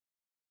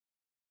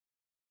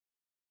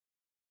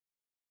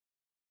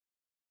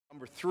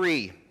Number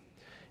 3,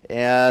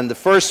 and the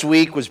first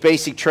week was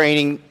basic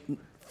training.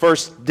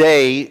 First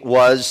day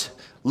was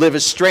live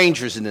as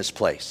strangers in this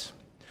place.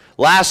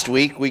 Last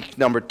week, week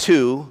number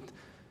 2,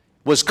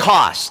 was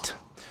cost.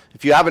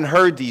 If you haven't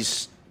heard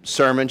these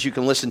sermons, you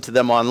can listen to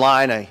them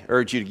online. I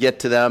urge you to get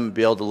to them and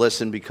be able to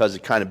listen because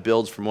it kind of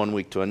builds from one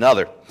week to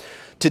another.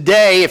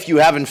 Today, if you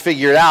haven't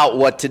figured out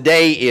what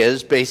today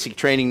is, basic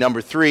training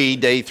number 3,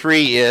 day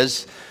 3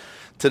 is,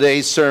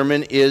 today's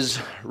sermon is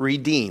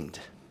redeemed.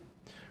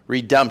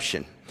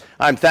 Redemption.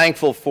 I'm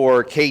thankful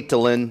for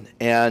Caitlin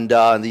and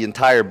the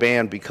entire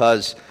band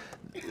because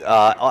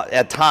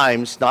at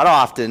times, not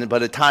often,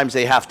 but at times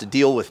they have to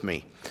deal with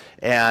me.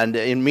 And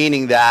in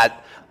meaning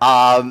that,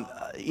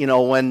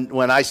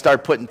 when I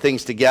start putting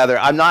things together,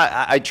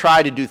 I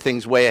try to do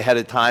things way ahead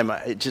of time.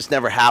 It just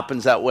never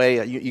happens that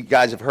way. You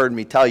guys have heard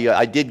me tell you,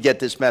 I did get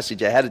this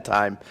message ahead of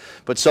time,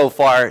 but so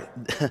far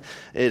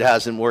it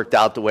hasn't worked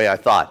out the way I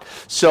thought.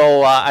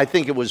 So I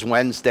think it was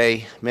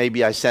Wednesday,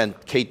 maybe I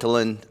sent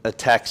Caitlin a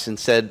text and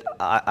said,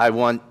 I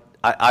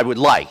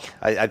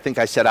think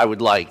I said I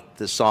would like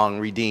the song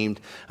Redeemed.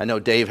 I know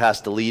Dave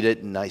has to lead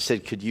it, and I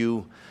said, could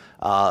you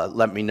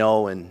let me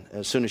know? And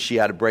as soon as she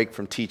had a break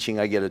from teaching,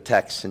 I get a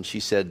text, and she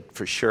said,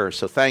 for sure.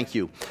 So thank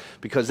you,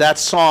 because that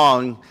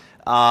song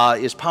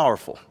is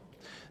powerful,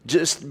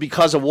 just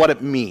because of what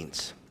it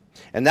means.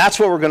 And that's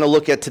what we're going to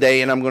look at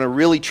today, and I'm going to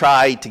really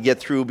try to get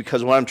through,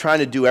 because what I'm trying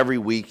to do every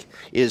week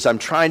is I'm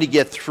trying to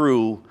get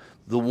through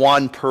the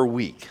one per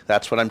week.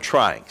 That's what I'm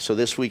trying. So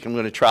this week I'm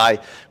going to try.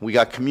 We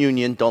got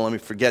communion. Don't let me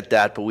forget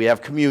that, but we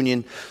have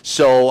communion.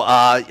 So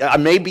I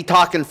may be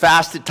talking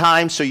fast at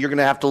times, so you're going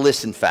to have to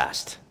listen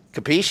fast.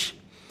 Capiche?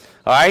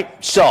 All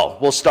right, so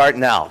we'll start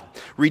now.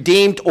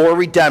 Redeemed or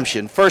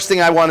redemption. First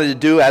thing I wanted to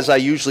do, as I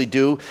usually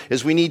do,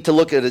 is we need to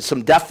look at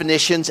some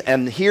definitions,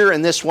 and here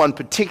in this one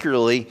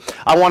particularly,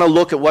 I want to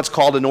look at what's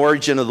called an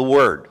origin of the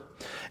word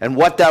and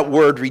what that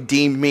word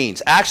redeemed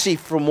means. Actually,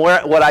 from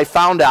what I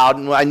found out,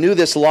 and I knew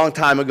this a long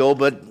time ago,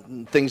 but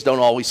things don't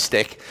always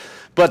stick,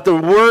 but the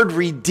word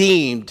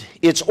redeemed,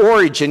 its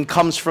origin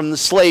comes from the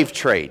slave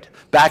trade.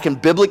 Back in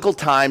biblical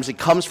times, it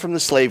comes from the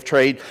slave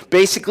trade.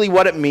 Basically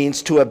what it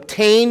means, to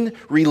obtain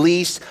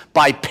release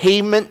by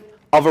payment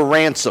of a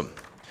ransom.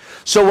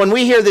 So when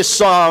we hear this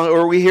song,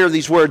 or we hear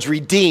these words,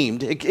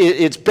 redeemed,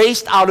 it's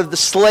based out of the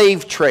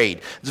slave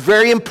trade. It's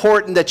very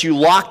important that you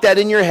lock that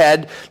in your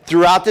head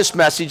throughout this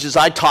message as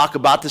I talk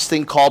about this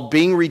thing called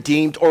being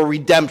redeemed or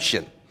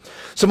redemption.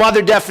 Some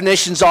other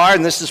definitions are,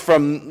 and this is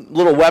from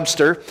Little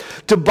Webster,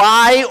 to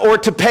buy or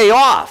to pay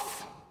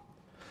off,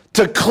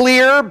 to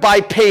clear by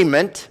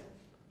payment,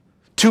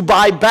 to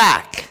buy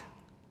back.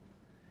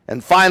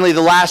 And finally,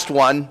 the last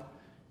one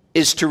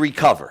is to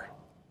recover.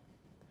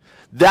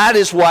 That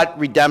is what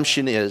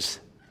redemption is.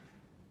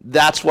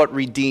 That's what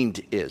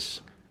redeemed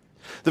is.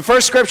 The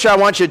first scripture I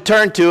want you to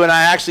turn to, and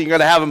I actually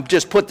going to have them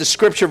just put the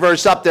scripture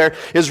verse up there,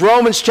 is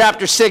Romans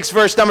chapter 6,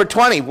 verse number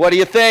 20. What do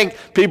you think?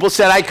 People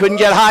said I couldn't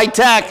get high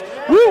tech.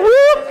 Whoop,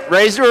 whoop.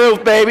 Raise the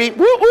roof, baby.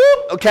 Whoop,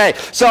 whoop. Okay,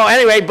 so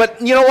anyway,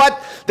 but you know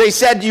what? They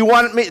said,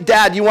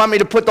 Dad, you want me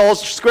to put the whole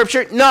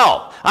scripture?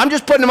 No. I'm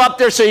just putting them up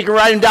there so you can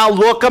write them down.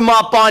 Look them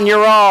up on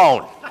your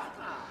own.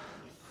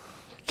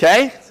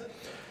 Okay?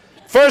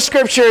 First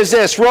scripture is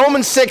this.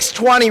 Romans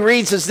 6:20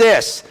 reads as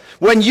this.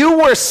 When you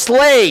were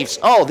slaves,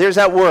 oh, there's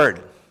that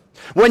word.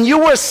 When you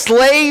were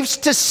slaves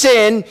to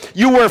sin,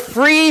 you were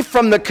free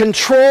from the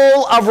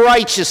control of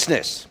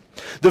righteousness.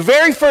 The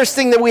very first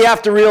thing that we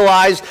have to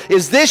realize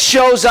is this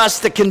shows us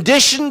the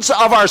conditions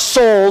of our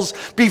souls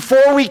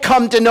before we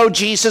come to know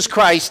Jesus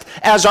Christ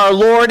as our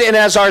Lord and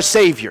as our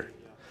Savior.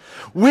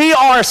 We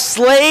are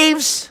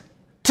slaves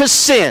to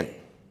sin.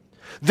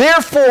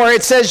 Therefore,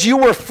 it says you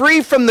were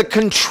free from the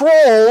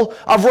control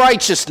of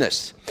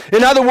righteousness.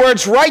 In other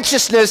words,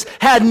 righteousness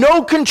had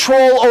no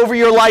control over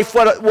your life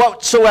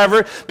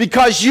whatsoever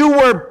because you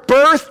were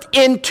birthed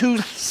into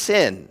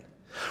sin.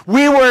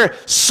 We were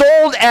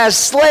sold as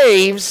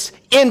slaves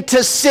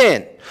into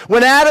sin.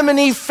 When Adam and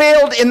Eve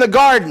failed in the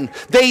garden,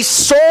 they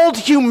sold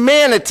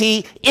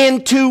humanity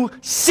into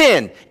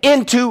sin,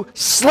 into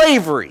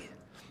slavery.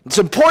 It's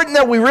important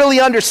that we really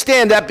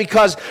understand that,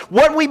 because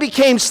what we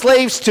became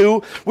slaves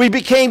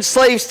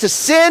to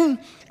sin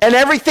and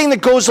everything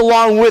that goes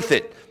along with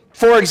it.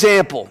 For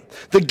example,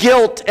 the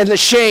guilt and the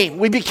shame.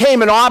 We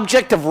became an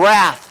object of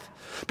wrath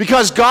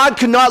because God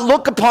could not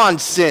look upon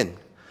sin.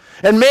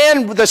 And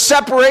man, the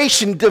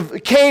separation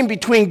came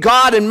between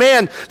God and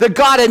man that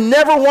God had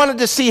never wanted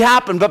to see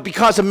happen, but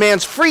because of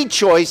man's free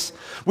choice,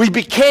 we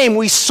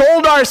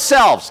sold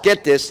ourselves,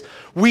 get this,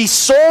 we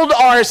sold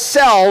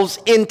ourselves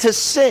into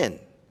sin.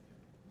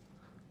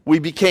 We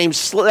became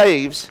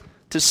slaves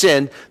to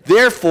sin.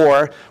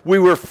 Therefore, we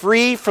were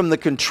free from the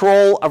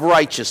control of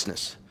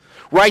righteousness.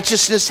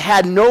 Righteousness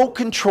had no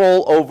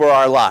control over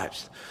our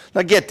lives.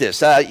 Now get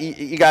this.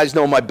 You guys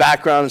know my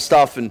background and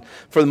stuff, and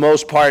for the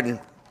most part, and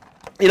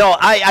You know,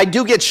 I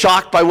do get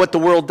shocked by what the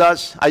world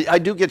does. I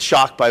do get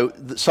shocked by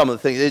some of the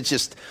things. It's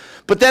just,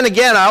 but then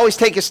again, I always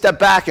take a step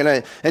back, and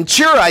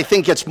Chira, I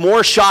think, gets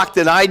more shocked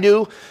than I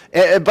do.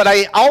 But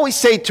I always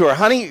say to her,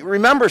 honey,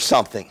 remember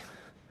something.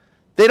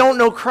 They don't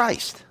know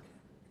Christ.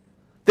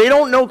 They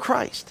don't know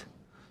Christ.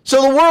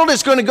 So the world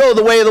is going to go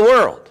the way of the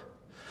world.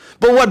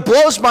 But what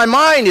blows my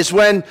mind is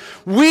when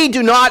we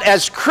do not,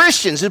 as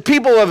Christians, as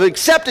people who have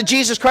accepted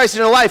Jesus Christ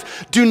in their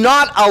life, do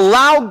not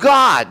allow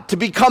God to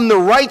become the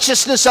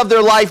righteousness of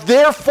their life,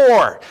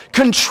 therefore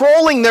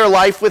controlling their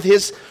life with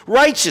his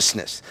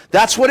righteousness.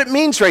 That's what it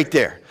means right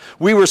there.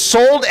 We were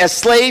sold as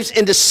slaves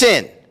into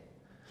sin.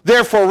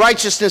 Therefore,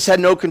 righteousness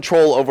had no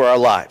control over our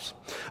lives.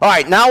 All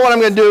right, now what I'm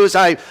going to do is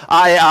I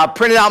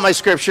printed out my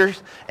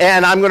scriptures,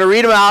 and I'm going to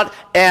read them out,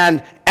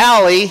 and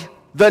Allie,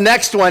 the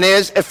next one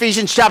is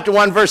Ephesians chapter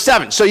 1, verse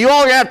 7. So you all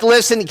are going to have to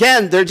listen.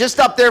 Again, they're just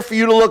up there for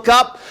you to look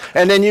up,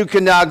 and then you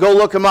can go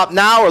look them up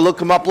now or look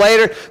them up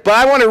later. But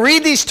I want to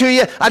read these to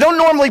you. I don't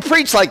normally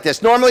preach like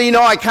this. Normally, you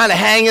know, I kind of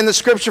hang in the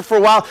scripture for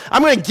a while.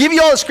 I'm going to give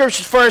you all the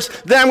scriptures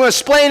first, then I'm going to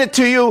explain it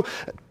to you.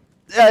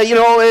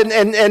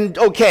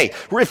 Okay.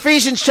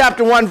 Ephesians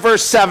chapter 1,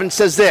 verse 7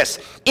 says this.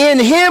 In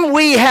him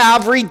we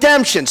have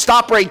redemption.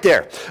 Stop right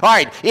there. All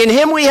right. In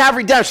him we have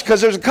redemption,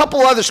 because there's a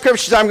couple other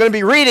scriptures I'm going to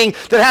be reading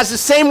that has the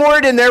same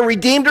word in there,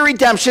 redeemed or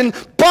redemption,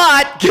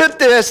 but get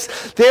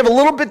this, they have a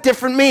little bit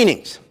different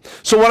meanings.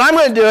 So what I'm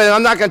going to do, and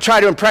I'm not going to try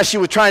to impress you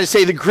with trying to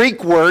say the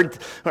Greek word,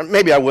 or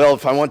maybe I will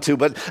if I want to,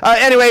 but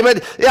anyway,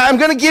 I'm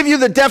going to give you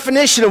the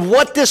definition of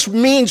what this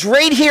means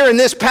right here in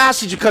this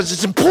passage, because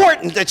it's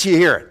important that you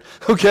hear it.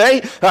 Okay?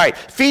 All right.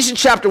 Ephesians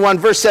chapter 1,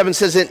 verse 7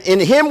 says, in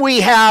him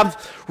we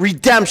have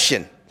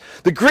redemption.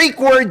 The Greek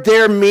word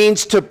there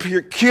means to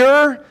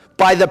procure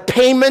by the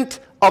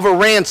payment of a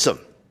ransom.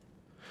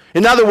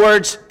 In other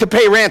words, to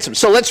pay ransom.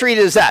 So let's read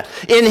it as that.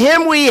 In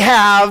him we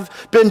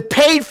have been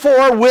paid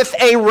for with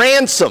a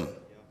ransom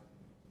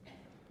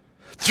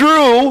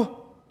through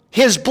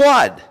his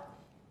blood,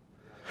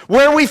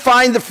 where we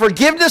find the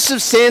forgiveness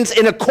of sins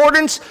in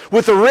accordance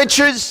with the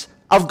riches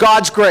of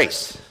God's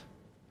grace.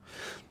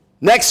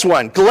 Next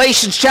one,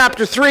 Galatians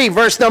chapter 3,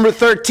 verse number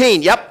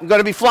 13. Yep, I'm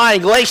going to be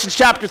flying. Galatians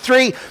chapter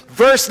 3,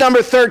 verse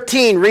number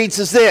 13 reads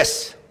as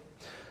this.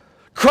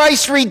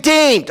 Christ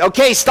redeemed.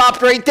 Okay,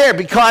 stop right there,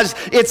 because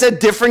it's a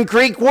different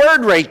Greek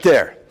word right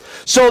there.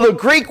 So the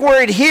Greek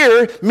word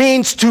here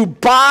means to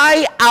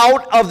buy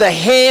out of the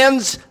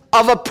hands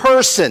of a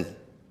person.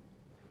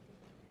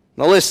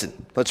 Now listen,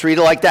 let's read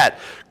it like that.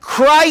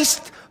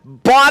 Christ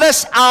bought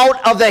us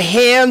out of the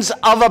hands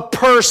of a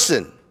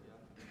person.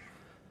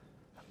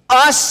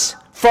 Us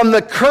from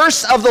the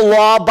curse of the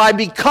law by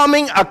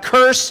becoming a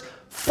curse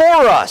for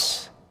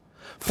us.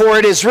 For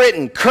it is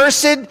written,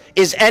 cursed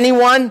is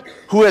anyone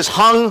who is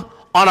hung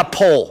on a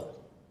pole.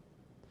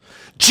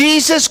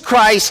 Jesus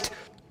Christ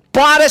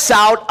bought us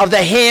out of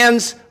the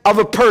hands of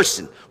a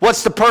person.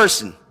 What's the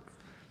person?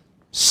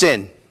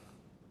 Sin.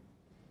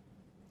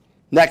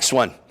 Next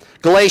one,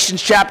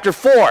 Galatians chapter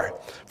 4,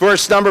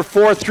 verse number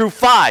 4 through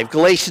 5.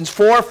 Galatians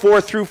 4, 4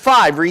 through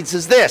 5 reads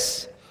as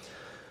this.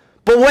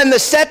 But when the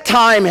set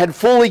time had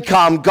fully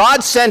come,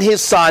 God sent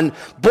his son,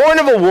 born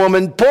of a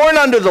woman, born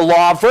under the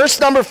law, verse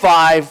number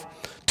 5,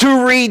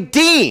 to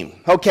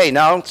redeem. Okay,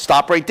 now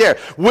stop right there.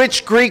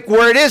 Which Greek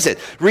word is it?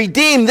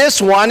 Redeem,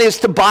 this one, is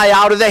to buy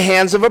out of the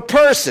hands of a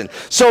person.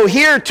 So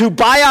here, to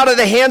buy out of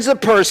the hands of a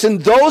person,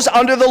 those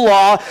under the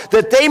law,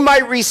 that they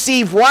might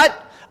receive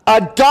what?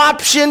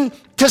 Adoption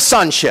to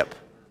sonship.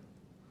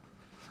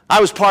 I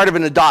was part of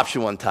an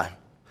adoption one time.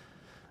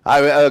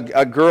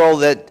 A girl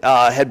that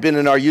had been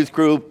in our youth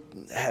group,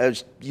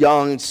 was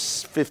young,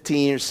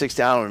 15 or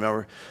 16, I don't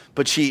remember,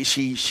 but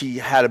she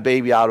had a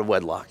baby out of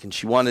wedlock, and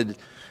she wanted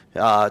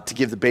to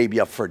give the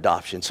baby up for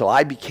adoption. So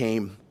I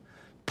became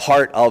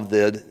part of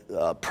the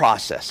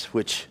process,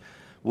 which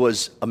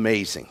was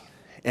amazing.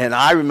 And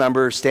I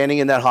remember standing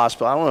in that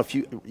hospital. I don't know if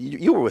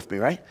you were with me,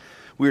 right?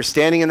 We were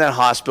standing in that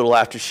hospital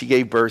after she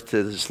gave birth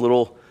to this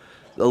little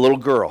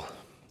girl.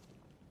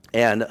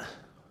 And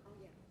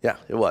yeah,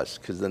 it was,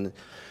 because then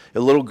a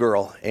little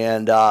girl.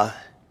 And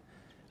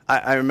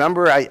I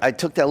remember I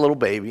took that little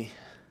baby,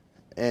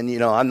 and, you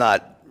know, I'm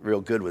not real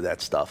good with that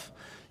stuff.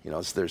 You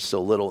know, they're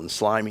so little and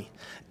slimy.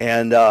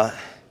 And,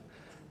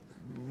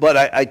 but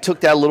I took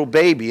that little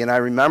baby, and I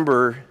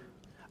remember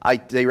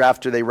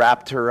after they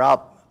wrapped her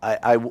up,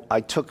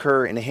 I took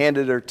her and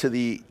handed her to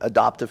the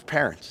adoptive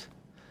parents.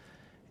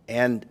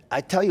 And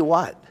I tell you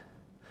what,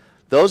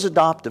 those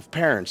adoptive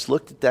parents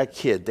looked at that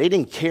kid. They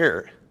didn't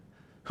care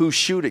whose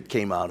chute it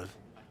came out of.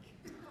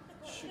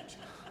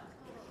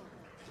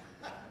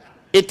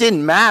 It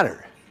didn't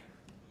matter.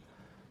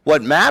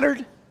 What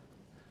mattered?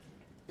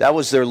 That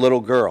was their little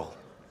girl.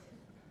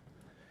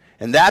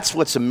 And that's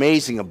what's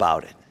amazing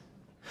about it.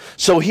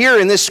 So here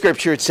in this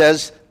scripture it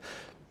says,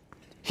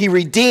 he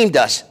redeemed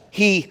us.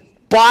 He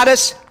bought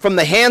us from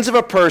the hands of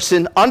a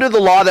person under the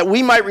law that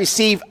we might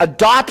receive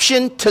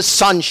adoption to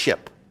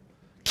sonship.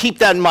 Keep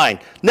that in mind.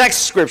 Next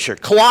scripture,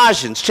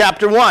 Colossians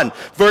chapter 1,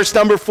 verse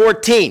number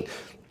 14.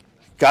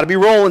 Got to be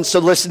rolling, so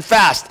listen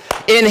fast.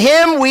 In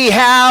him we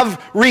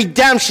have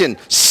redemption.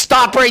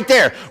 Stop right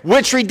there.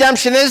 Which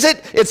redemption is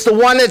it? It's the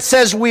one that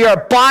says we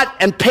are bought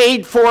and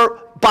paid for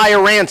by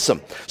a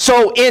ransom.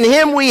 So in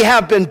him we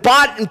have been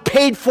bought and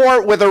paid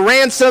for with a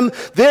ransom,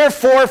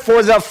 therefore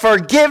for the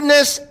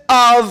forgiveness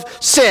of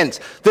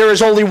sins. There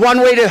is only one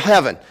way to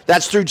heaven.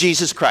 That's through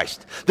Jesus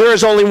Christ. There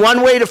is only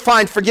one way to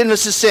find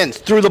forgiveness of sins,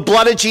 through the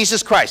blood of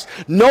Jesus Christ.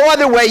 No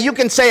other way. You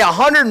can say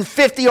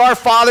 150 Our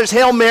Fathers,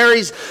 Hail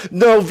Marys,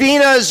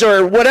 novenas,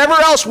 or whatever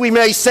else we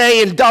may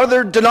say in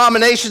other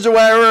denominations or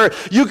whatever.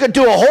 You could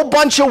do a whole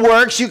bunch of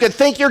works. You could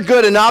think you're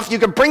good enough. You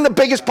could bring the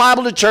biggest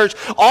Bible to church.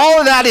 All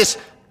of that is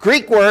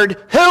Greek word,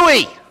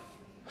 hui.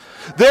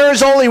 There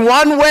is only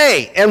one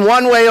way and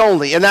one way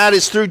only, and that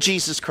is through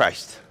Jesus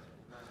Christ.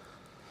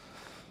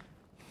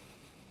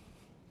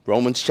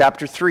 Romans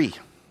chapter 3,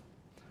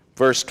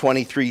 verse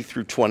 23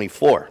 through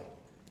 24.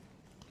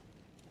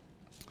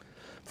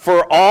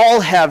 For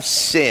all have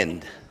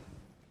sinned.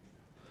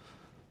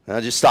 And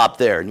I'll just stop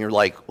there, and you're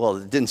like, well,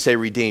 it didn't say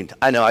redeemed.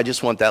 I know, I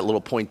just want that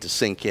little point to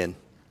sink in.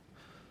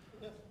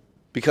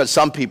 Because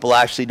some people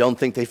actually don't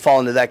think they fall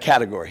into that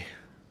category.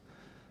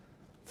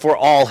 For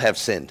all have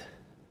sinned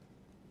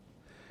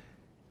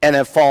and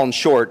have fallen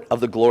short of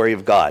the glory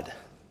of God.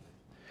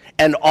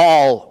 And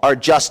all are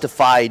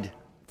justified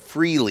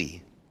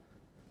freely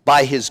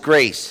by his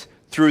grace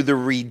through the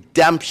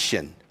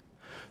redemption,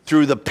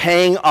 through the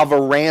paying of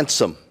a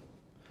ransom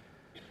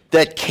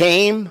that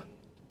came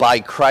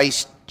by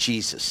Christ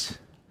Jesus.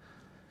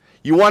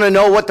 You want to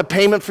know what the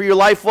payment for your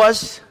life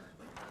was?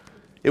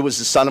 It was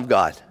the Son of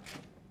God.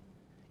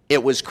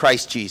 It was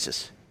Christ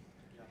Jesus.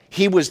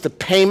 He was the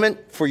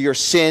payment for your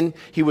sin.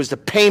 He was the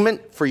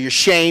payment for your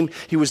shame.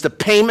 He was the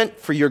payment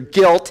for your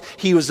guilt.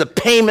 He was the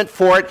payment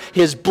for it.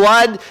 His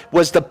blood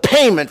was the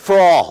payment for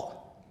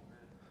all.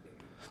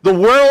 The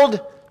world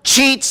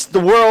cheats.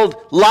 The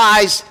world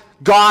lies.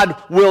 God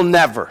will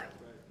never.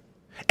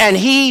 And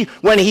he,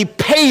 when he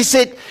pays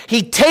it,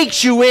 he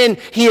takes you in.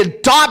 He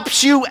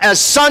adopts you as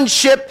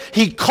sonship.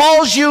 He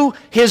calls you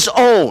his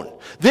own.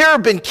 There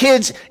have been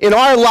kids in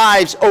our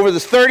lives over the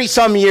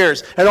 30-some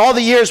years and all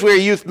the years we were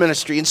youth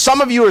ministry. And some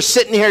of you are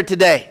sitting here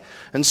today.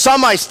 And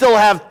some I still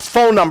have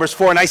phone numbers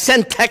for. And I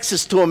send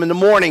texts to them in the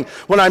morning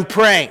when I'm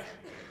praying.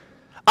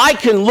 I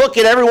can look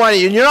at every one of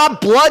you. And you're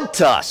not blood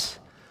to us.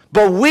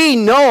 But we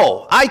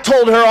know. I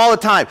told her all the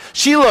time.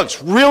 She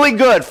looks really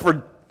good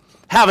for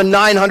having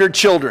 900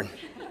 children.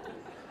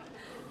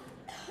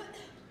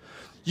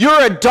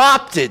 You're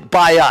adopted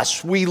by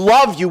us. We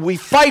love you. We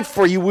fight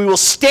for you. We will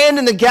stand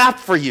in the gap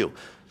for you.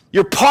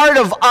 You're part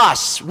of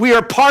us. We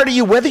are part of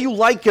you, whether you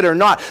like it or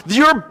not.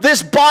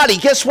 This body,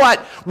 guess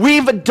what?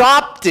 We've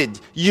adopted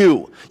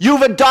you.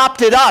 You've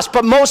adopted us.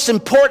 But most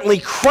importantly,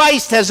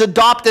 Christ has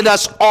adopted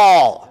us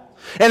all.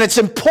 And it's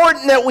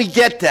important that we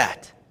get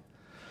that.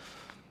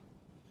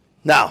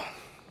 Now,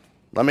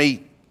 let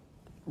me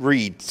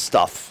read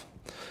stuff.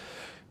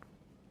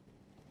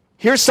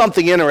 Here's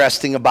something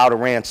interesting about a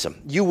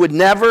ransom. You would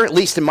never, at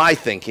least in my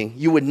thinking,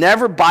 you would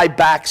never buy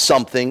back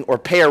something or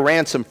pay a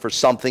ransom for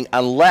something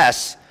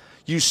unless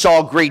you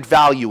saw great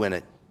value in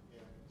it.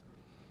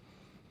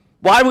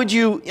 Why would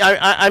you,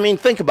 I mean,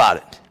 think about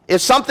it.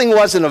 If something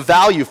wasn't of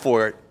value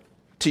for it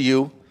to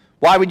you,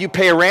 why would you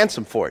pay a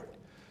ransom for it?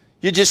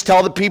 You just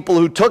tell the people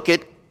who took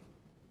it,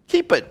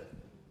 keep it.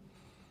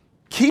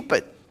 Keep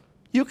it.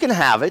 You can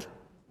have it.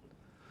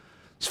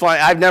 It's funny,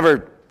 I've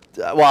never,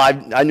 well,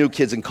 I knew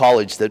kids in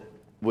college that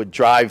would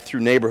drive through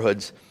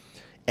neighborhoods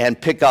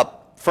and pick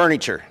up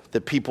furniture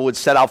that people would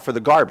set out for the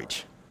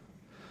garbage.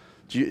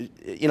 You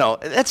know,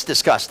 that's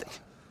disgusting.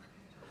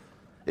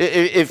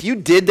 If you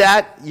did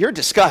that, you're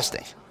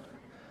disgusting.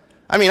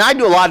 I mean, I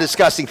do a lot of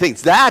disgusting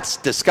things. That's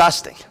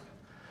disgusting.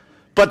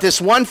 But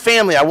this one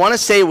family, I want to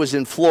say it was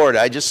in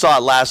Florida. I just saw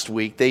it last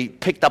week. They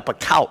picked up a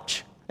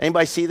couch.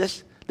 Anybody see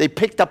this? They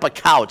picked up a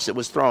couch that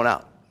was thrown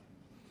out.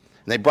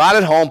 And they brought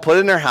it home, put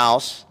it in their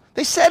house.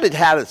 They said it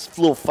had a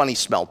little funny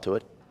smell to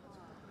it.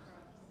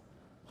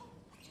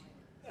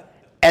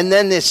 And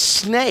then this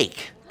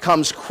snake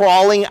comes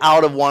crawling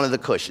out of one of the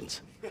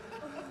cushions.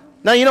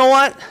 Now, you know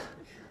what?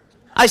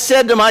 I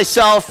said to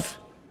myself,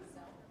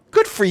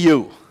 good for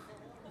you,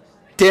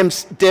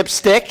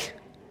 dipstick,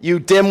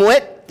 you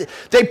dimwit.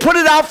 They put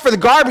it out for the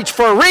garbage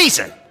for a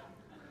reason.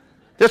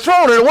 They're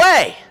throwing it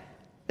away.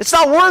 It's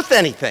not worth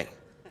anything.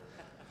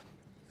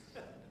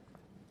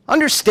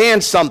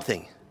 Understand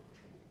something.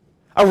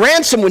 A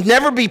ransom would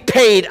never be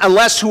paid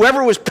unless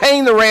whoever was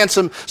paying the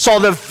ransom saw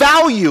the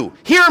value,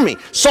 hear me,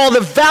 saw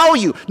the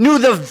value, knew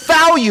the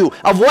value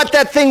of what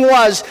that thing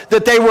was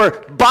that they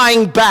were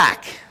buying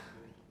back.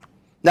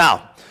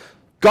 Now,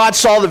 God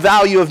saw the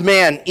value of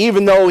man,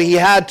 even though he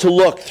had to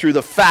look through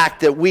the fact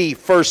that we,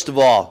 first of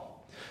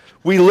all,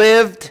 we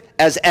lived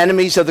as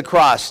enemies of the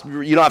cross.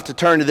 You don't have to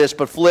turn to this,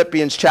 but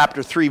Philippians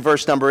chapter 3,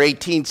 verse number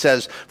 18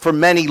 says, for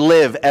many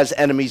live as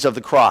enemies of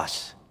the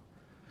cross.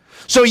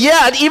 So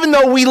yet, even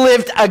though we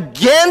lived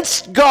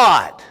against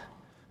God,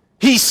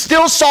 He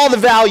still saw the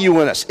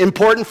value in us.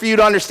 Important for you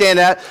to understand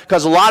that,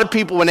 because a lot of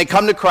people, when they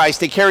come to Christ,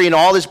 they carry in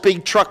all this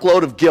big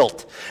truckload of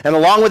guilt. And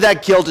along with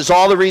that guilt is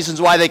all the reasons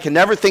why they can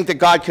never think that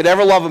God could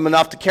ever love them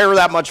enough to care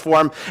that much for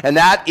them. And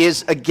that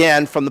is,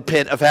 again, from the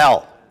pit of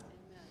hell.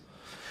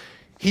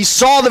 He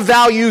saw the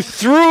value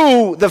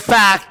through the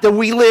fact that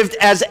we lived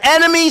as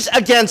enemies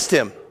against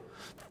him.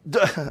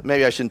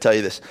 Maybe I shouldn't tell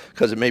you this,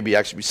 because it may be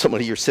actually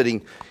somebody you're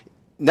sitting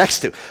next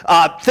to.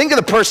 Think of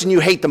the person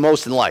you hate the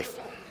most in life.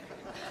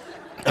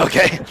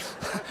 Okay?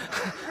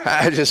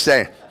 I'm just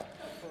saying.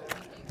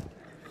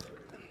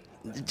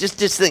 Just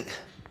think.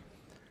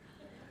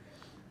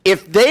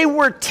 If they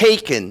were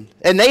taken,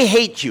 and they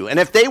hate you, and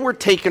if they were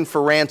taken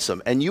for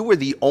ransom, and you were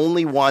the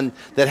only one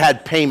that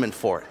had payment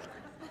for it,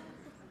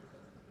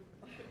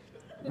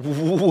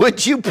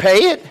 would you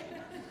pay it?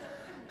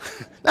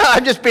 No,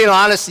 I'm just being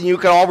honest, and you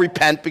can all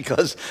repent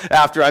because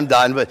after I'm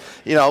done. But,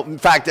 you know, in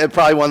fact,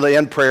 probably one of the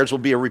end prayers will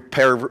be a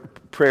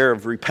prayer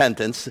of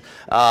repentance.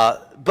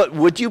 But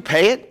would you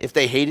pay it if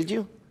they hated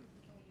you?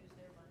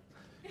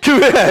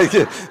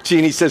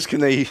 Jeannie says, can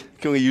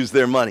we use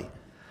their money?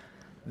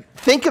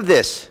 Think of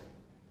this.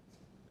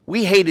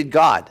 We hated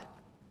God.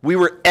 We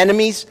were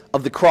enemies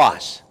of the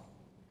cross.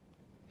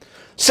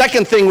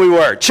 Second thing we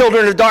were,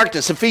 children of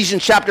darkness.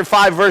 Ephesians chapter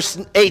 5, verse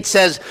 8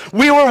 says,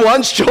 we were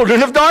once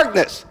children of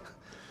darkness.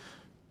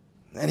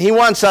 And he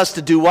wants us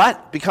to do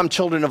what? Become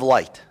children of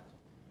light.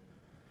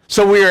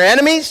 So we are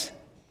enemies,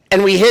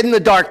 and we hid in the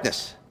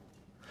darkness.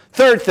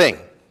 Third thing,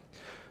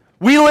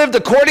 we lived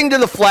according to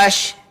the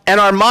flesh, and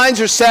our minds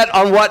are set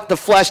on what the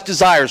flesh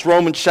desires.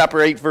 Romans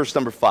chapter 8, verse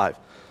number 5.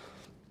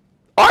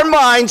 Our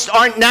minds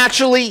aren't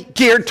naturally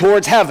geared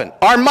towards heaven.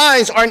 Our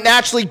minds aren't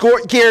naturally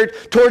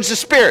geared towards the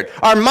Spirit.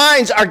 Our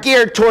minds are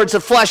geared towards the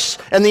flesh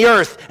and the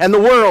earth and the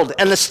world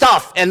and the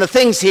stuff and the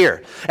things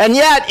here. And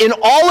yet, in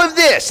all of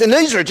this, and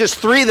these are just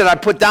three that I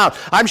put down.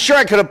 I'm sure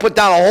I could have put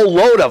down a whole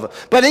load of them.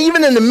 But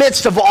even in the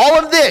midst of all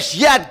of this,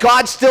 yet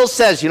God still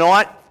says, you know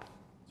what?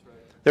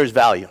 There's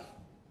value.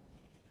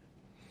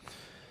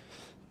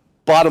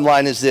 Bottom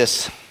line is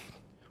this.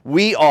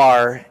 We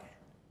are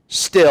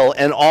still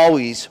and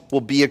always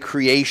will be a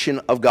creation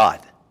of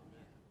God.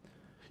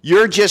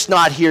 You're just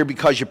not here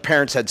because your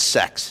parents had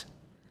sex.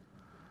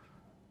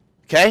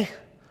 Okay?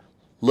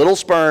 Little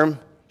sperm,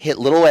 hit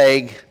little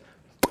egg,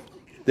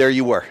 there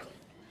you were.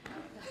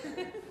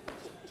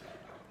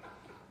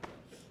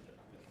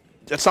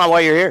 That's not why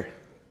you're here.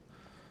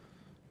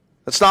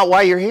 That's not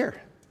why you're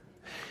here.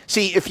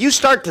 See, if you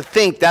start to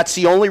think that's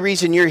the only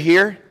reason you're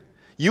here,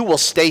 you will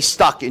stay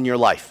stuck in your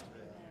life.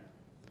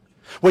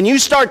 When you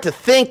start to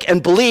think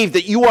and believe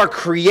that you are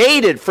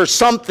created for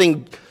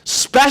something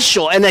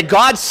special and that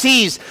God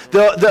sees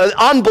the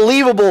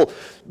unbelievable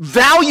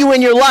value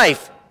in your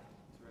life,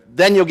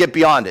 then you'll get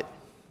beyond it.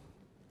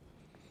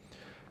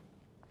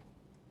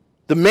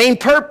 The main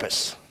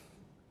purpose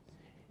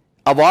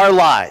of our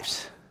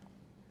lives,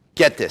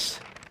 get this,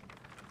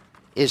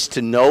 is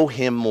to know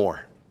him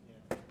more.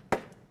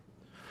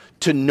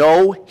 To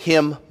know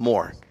him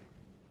more.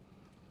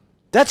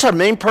 That's our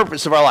main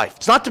purpose of our life.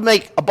 It's not to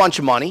make a bunch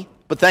of money,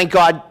 but thank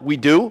God we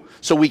do,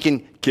 so we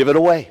can give it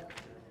away.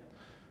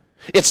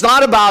 It's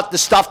not about the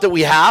stuff that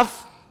we have.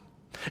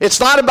 It's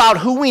not about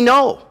who we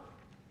know.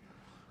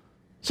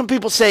 Some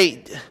people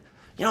say,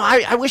 you know,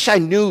 I wish I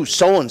knew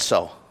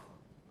so-and-so.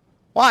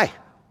 Why?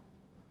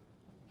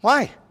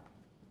 Why?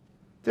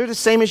 They're the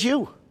same as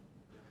you.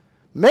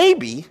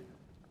 Maybe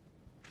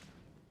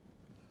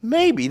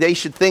they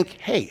should think,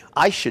 hey,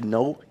 I should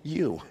know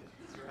you.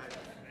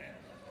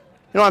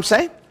 You know what I'm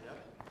saying?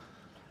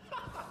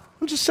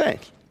 I'm just saying.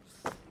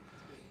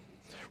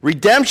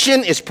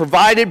 Redemption is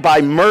provided by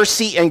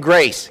mercy and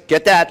grace.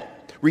 Get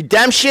that?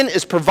 Redemption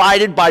is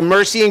provided by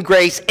mercy and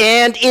grace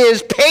and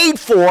is paid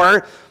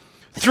for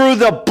through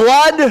the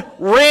blood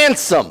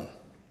ransom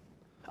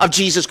of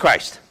Jesus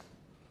Christ.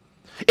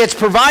 It's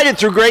provided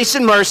through grace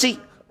and mercy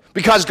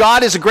because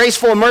God is a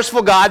graceful and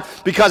merciful God,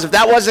 because if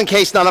that wasn't the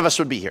case, none of us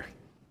would be here.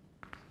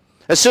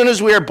 As soon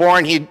as we were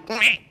born, he'd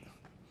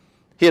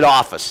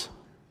off us.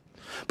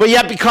 But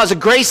yet, because of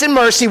grace and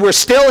mercy, we're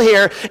still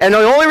here, and the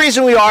only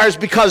reason we are is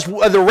because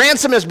the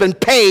ransom has been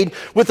paid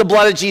with the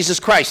blood of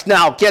Jesus Christ.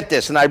 Now, get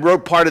this, and I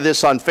wrote part of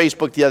this on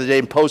Facebook the other day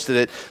and posted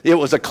it. It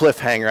was a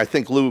cliffhanger. I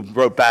think Lou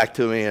wrote back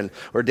to me,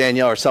 or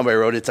Danielle or somebody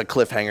wrote, it's a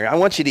cliffhanger. I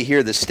want you to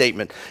hear this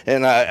statement,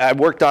 and I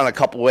worked on it a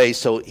couple ways,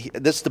 so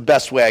this is the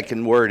best way I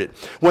can word it.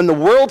 When the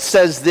world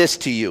says this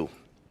to you,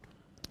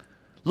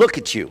 look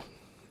at you.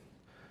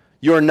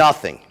 You're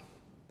nothing.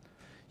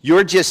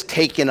 You're just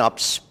taking up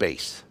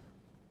space.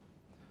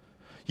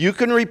 You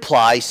can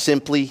reply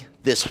simply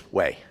this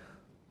way.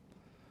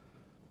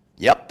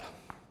 Yep,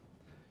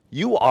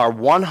 you are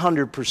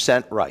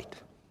 100% right.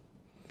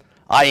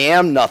 I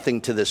am nothing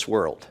to this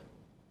world,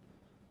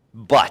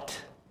 but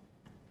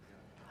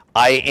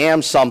I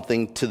am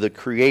something to the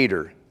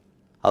Creator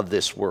of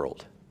this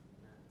world.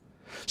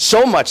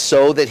 So much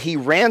so that he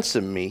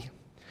ransomed me.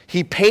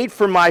 He paid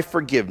for my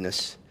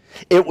forgiveness.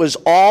 It was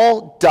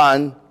all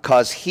done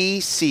because he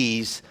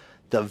sees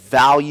the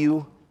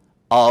value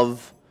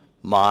of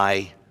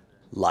my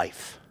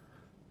life.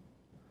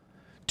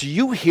 Do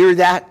you hear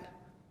that?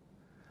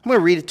 I'm going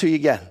to read it to you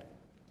again.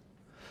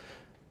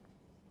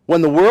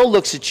 When the world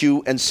looks at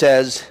you and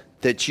says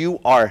that you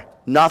are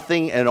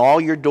nothing and all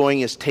you're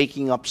doing is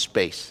taking up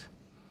space,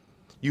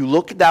 you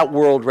look at that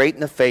world right in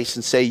the face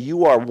and say,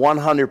 you are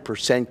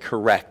 100%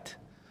 correct.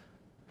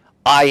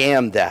 I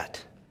am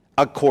that,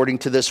 according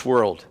to this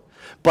world.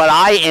 But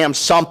I am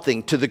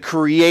something to the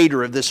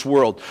creator of this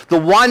world, the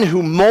one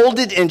who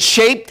molded and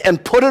shaped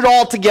and put it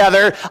all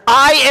together.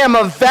 I am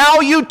of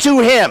value to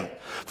him.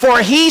 For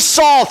he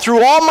saw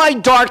through all my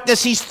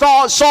darkness, he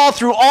saw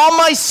through all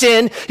my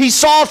sin, he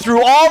saw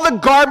through all the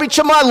garbage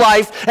of my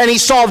life, and he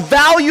saw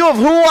value of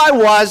who I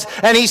was,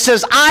 and he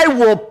says, I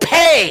will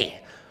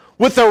pay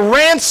with the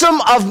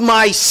ransom of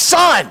my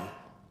son,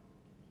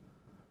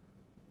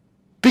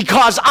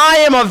 because I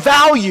am of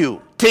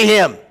value to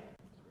him.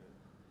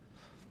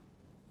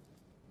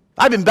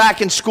 I've been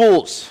back in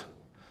schools.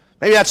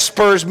 Maybe that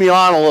spurs me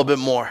on a little bit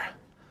more.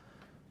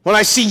 When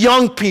I see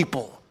young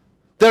people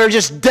that are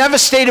just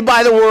devastated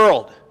by the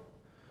world,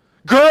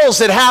 girls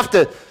that have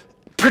to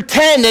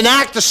pretend and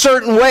act a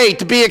certain way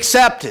to be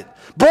accepted,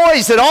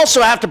 boys that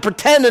also have to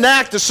pretend and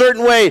act a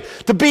certain way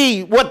to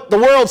be what the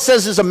world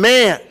says is a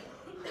man.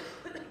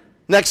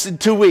 Next in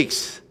 2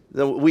 weeks,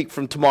 the week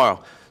from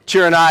tomorrow,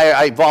 Cheer and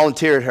I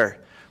volunteered her.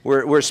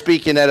 We're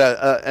speaking at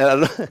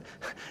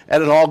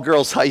an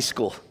all-girls high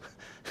school.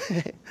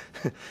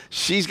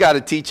 She's got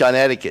to teach on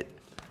etiquette,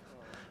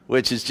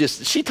 which is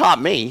just, she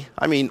taught me.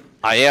 I mean,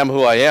 I am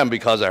who I am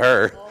because of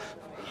her.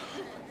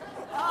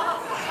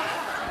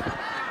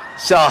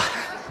 So,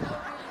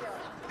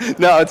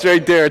 no, it's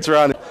right there. It's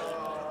around.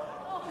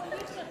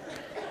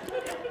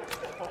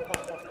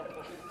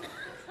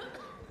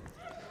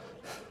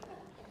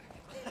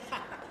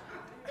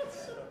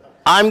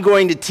 I'm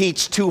going to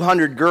teach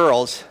 200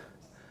 girls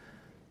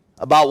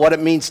about what it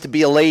means to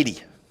be a lady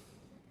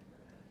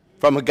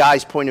from a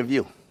guy's point of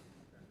view.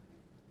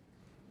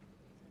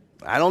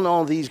 I don't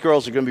know if these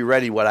girls are going to be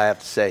ready what I have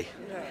to say.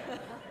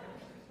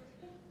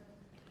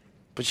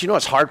 But you know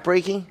what's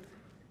heartbreaking?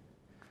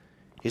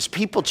 Is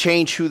people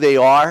change who they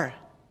are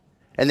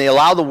and they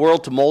allow the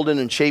world to mold them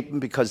and shape them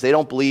because they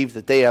don't believe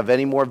that they have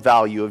any more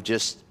value of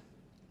just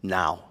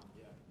now.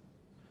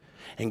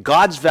 And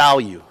God's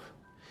value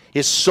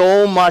is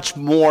so much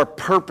more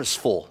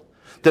purposeful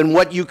than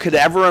what you could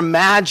ever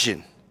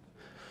imagine.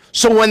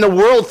 So when the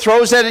world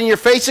throws that in your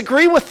face,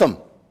 agree with them.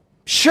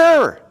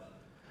 Sure.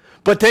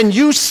 But then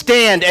you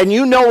stand and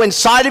you know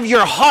inside of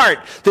your heart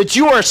that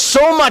you are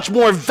so much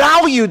more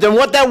valued than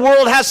what that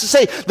world has to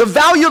say. The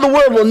value of the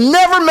world will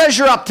never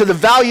measure up to the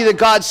value that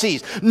God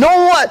sees.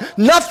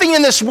 Nothing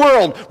in this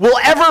world will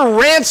ever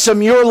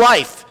ransom your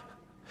life.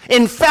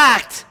 In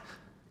fact,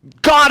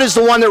 God is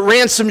the one that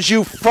ransoms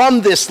you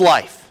from this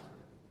life.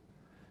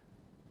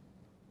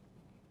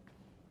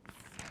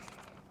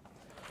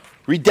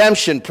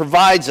 Redemption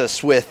provides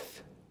us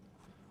with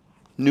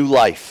new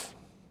life.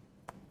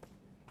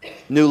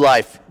 New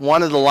life.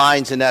 One of the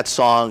lines in that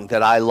song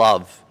that I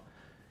love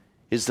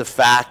is the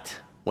fact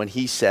when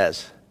he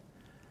says,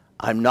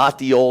 I'm not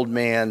the old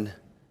man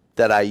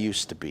that I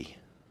used to be.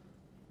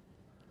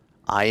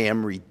 I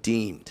am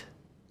redeemed.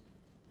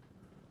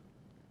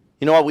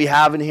 You know what we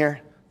have in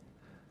here?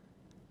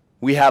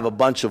 We have a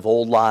bunch of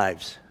old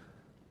lives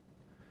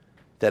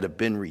that have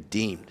been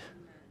redeemed.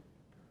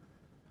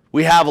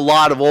 We have a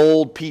lot of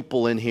old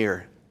people in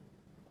here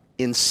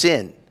in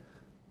sin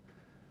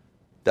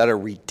that are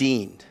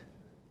redeemed.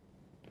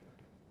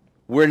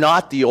 We're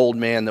not the old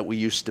man that we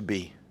used to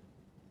be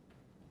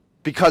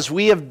because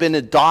we have been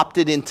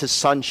adopted into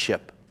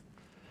sonship.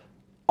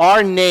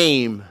 Our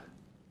name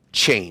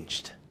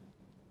changed.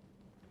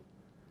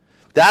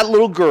 That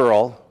little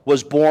girl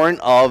was born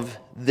of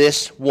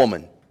this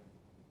woman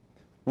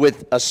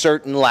with a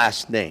certain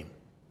last name.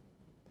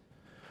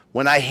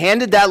 When I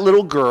handed that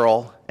little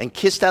girl and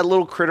kissed that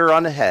little critter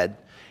on the head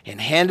and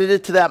handed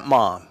it to that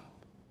mom,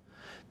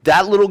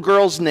 that little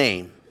girl's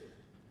name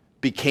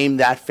became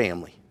that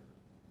family.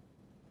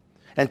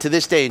 And to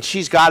this day, and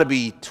she's got to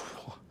be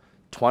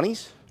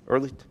 20s,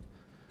 early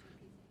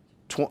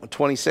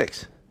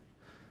 26.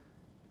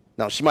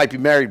 Now, she might be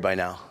married by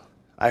now.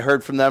 I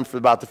heard from them for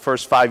about the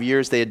first 5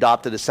 years. They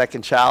adopted a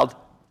second child,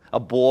 a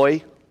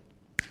boy,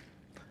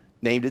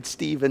 named it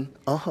Stephen.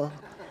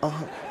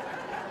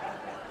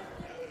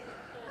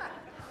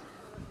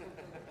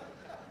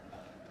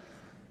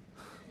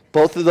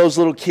 Both of those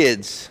little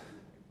kids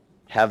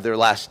have their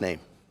last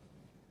name.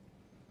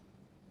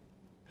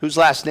 Whose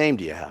last name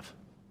do you have?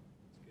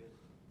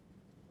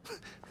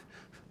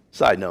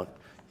 Side note,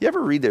 you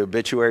ever read the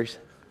obituaries?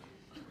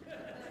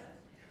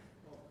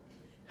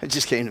 It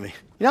just came to me.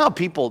 You know how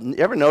you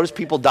ever notice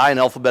people die in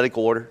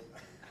alphabetical order?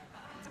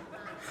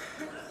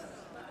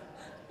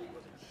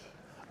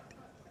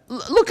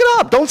 Look it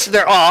up. Don't sit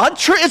there,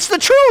 it's the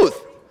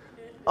truth.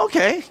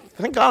 Okay,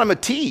 thank God I'm a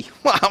T.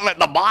 Well, I'm at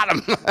the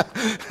bottom.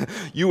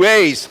 You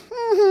A's.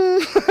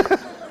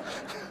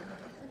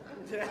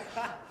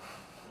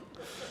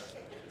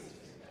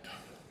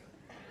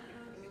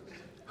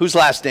 Whose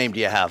last name do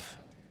you have?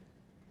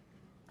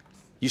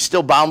 You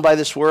still bound by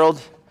this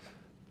world?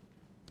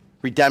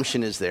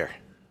 Redemption is there.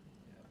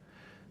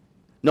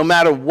 No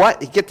matter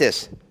what, get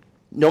this,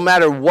 no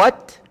matter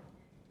what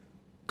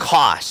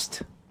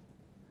cost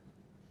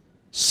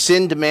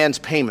sin demands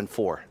payment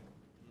for,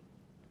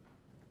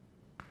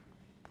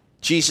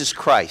 Jesus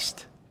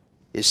Christ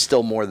is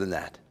still more than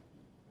that.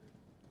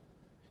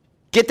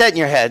 Get that in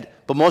your head,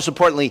 but most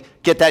importantly,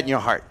 get that in your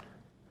heart.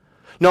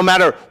 No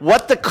matter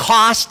what the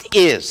cost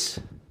is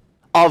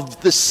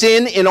of the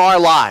sin in our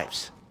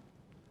lives,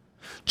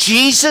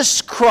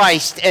 Jesus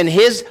Christ and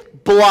his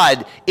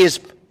blood is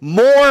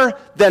more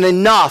than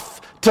enough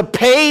to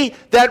pay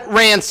that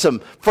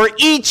ransom for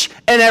each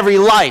and every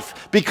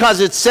life, because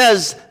it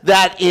says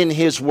that in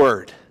his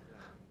word.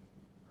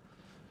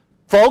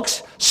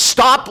 Folks,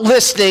 stop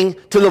listening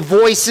to the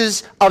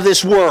voices of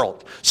this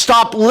world.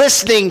 Stop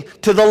listening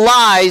to the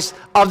lies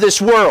of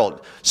this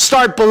world.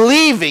 Start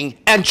believing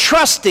and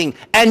trusting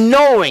and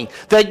knowing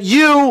that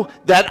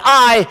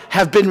I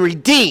have been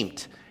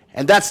redeemed.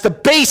 And that's the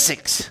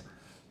basics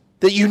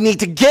that you need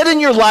to get in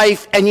your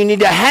life and you need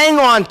to hang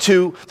on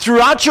to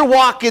throughout your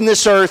walk in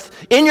this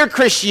earth, in your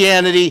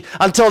Christianity,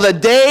 until the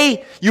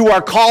day you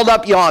are called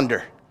up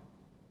yonder.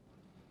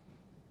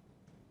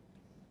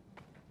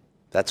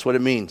 That's what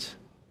it means.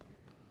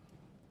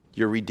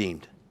 You're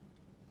redeemed.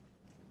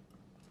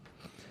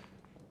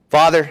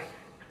 Father,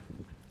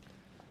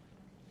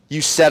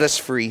 you set us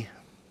free.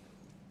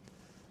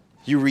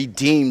 You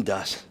redeemed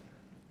us.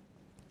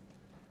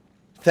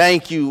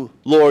 Thank you,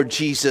 Lord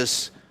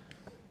Jesus,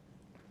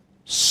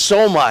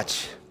 so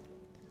much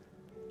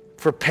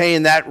for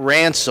paying that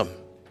ransom,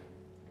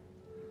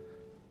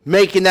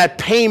 making that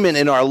payment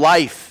in our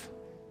life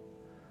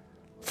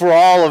for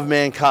all of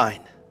mankind.